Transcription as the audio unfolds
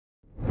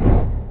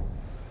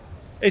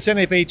It's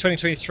NAB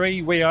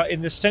 2023. We are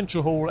in the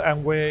Central Hall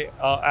and we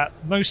are at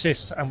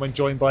Mo-Sys and we're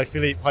joined by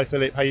Philippe. Hi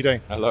Philippe, how are you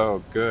doing?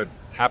 Hello, good.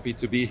 Happy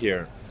to be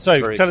here. So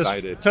Very tell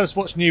excited. us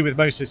what's new with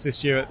Mo-Sys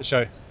this year at the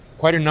show.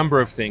 Quite a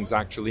number of things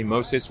actually.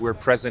 Mo-Sys, we're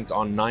present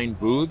on 9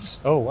 booths.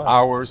 Oh, wow.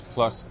 Ours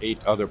plus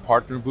 8 other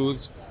partner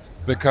booths,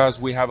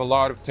 because we have a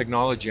lot of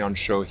technology on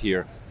show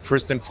here.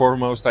 First and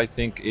foremost, I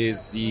think,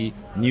 is the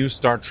new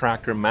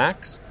StarTracker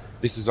Max.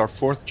 This is our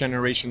 4th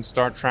generation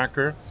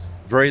StarTracker.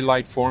 Very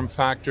light form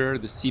factor.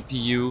 The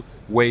CPU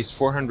weighs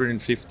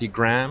 450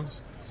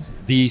 grams.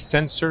 The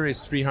sensor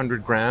is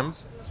 300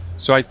 grams.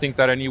 So I think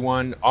that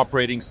anyone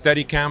operating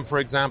Steadicam, for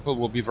example,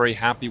 will be very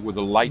happy with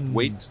the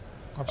lightweight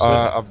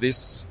of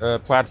this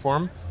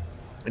platform.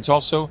 It's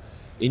also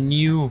a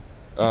new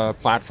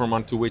platform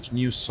onto which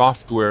new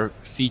software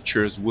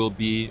features will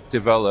be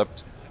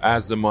developed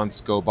as the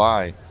months go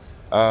by.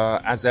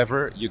 As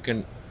ever, you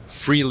can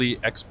freely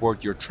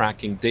export your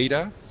tracking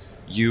data.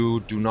 You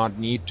do not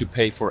need to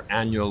pay for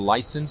annual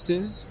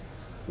licenses.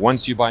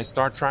 Once you buy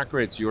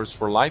StarTracker, it's yours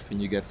for life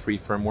and you get free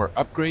firmware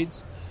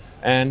upgrades.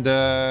 And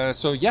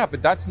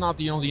but that's not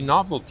the only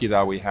novelty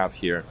that we have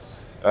here.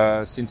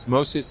 Since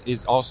Mo-Sys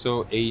is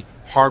also a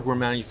hardware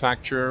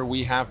manufacturer,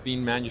 we have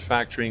been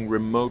manufacturing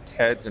remote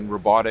heads and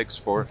robotics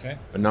for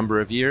a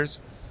number of years.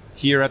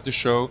 Here at the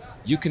show,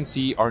 you can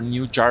see our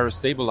new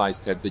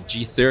gyro-stabilized head, the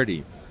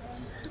G30.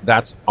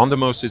 That's on the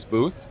Mo-Sys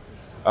booth.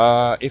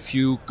 If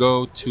you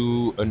go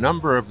to a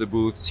number of the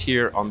booths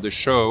here on the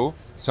show,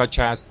 such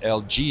as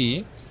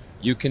LG,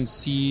 you can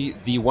see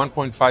the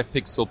 1.5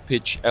 pixel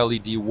pitch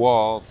LED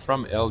wall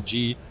from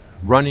LG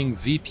running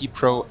VP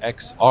Pro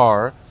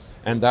XR,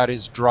 and that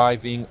is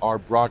driving our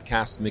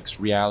broadcast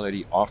mixed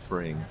reality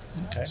offering.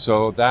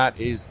 So that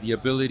is the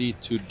ability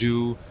to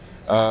do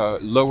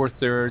lower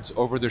thirds,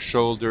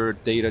 over-the-shoulder,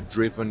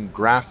 data-driven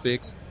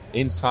graphics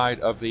inside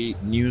of a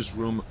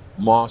newsroom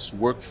MOS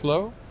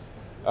workflow.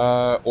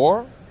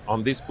 Or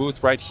on this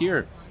booth right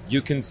here,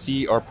 you can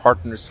see our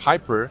partners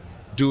Hyper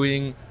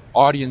doing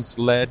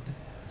audience-led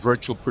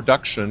virtual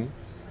production,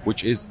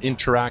 which is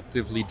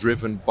interactively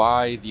driven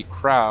by the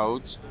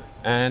crowds.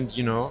 And,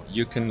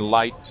 you can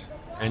light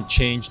and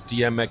change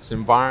DMX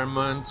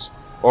environments,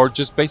 or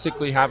just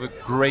basically have a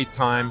great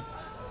time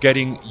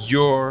getting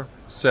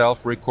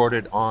yourself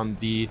recorded on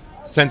the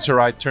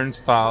Sensorite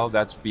turnstile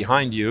that's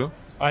behind you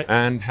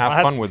and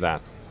have fun with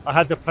that. I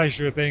had the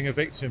pleasure of being a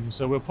victim,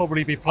 so we'll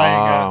probably be playing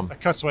a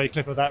cutaway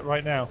clip of that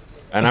right now.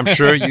 And I'm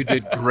sure you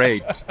did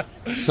great.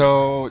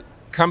 So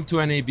come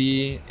to NAB.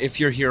 If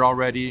you're here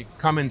already,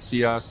 come and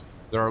see us.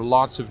 There are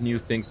lots of new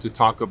things to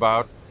talk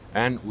about,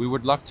 and we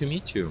would love to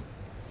meet you.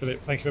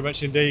 Philippe, thank you very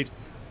much indeed.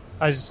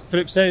 As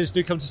Philippe says,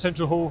 do come to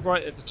Central Hall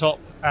right at the top,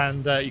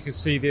 and you can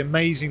see the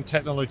amazing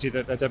technology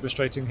that they're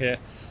demonstrating here.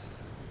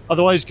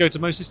 Otherwise, go to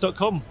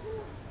Mo-Sys.com.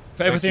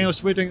 For everything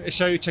else we're doing at the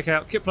show, check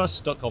out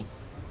kitplus.com.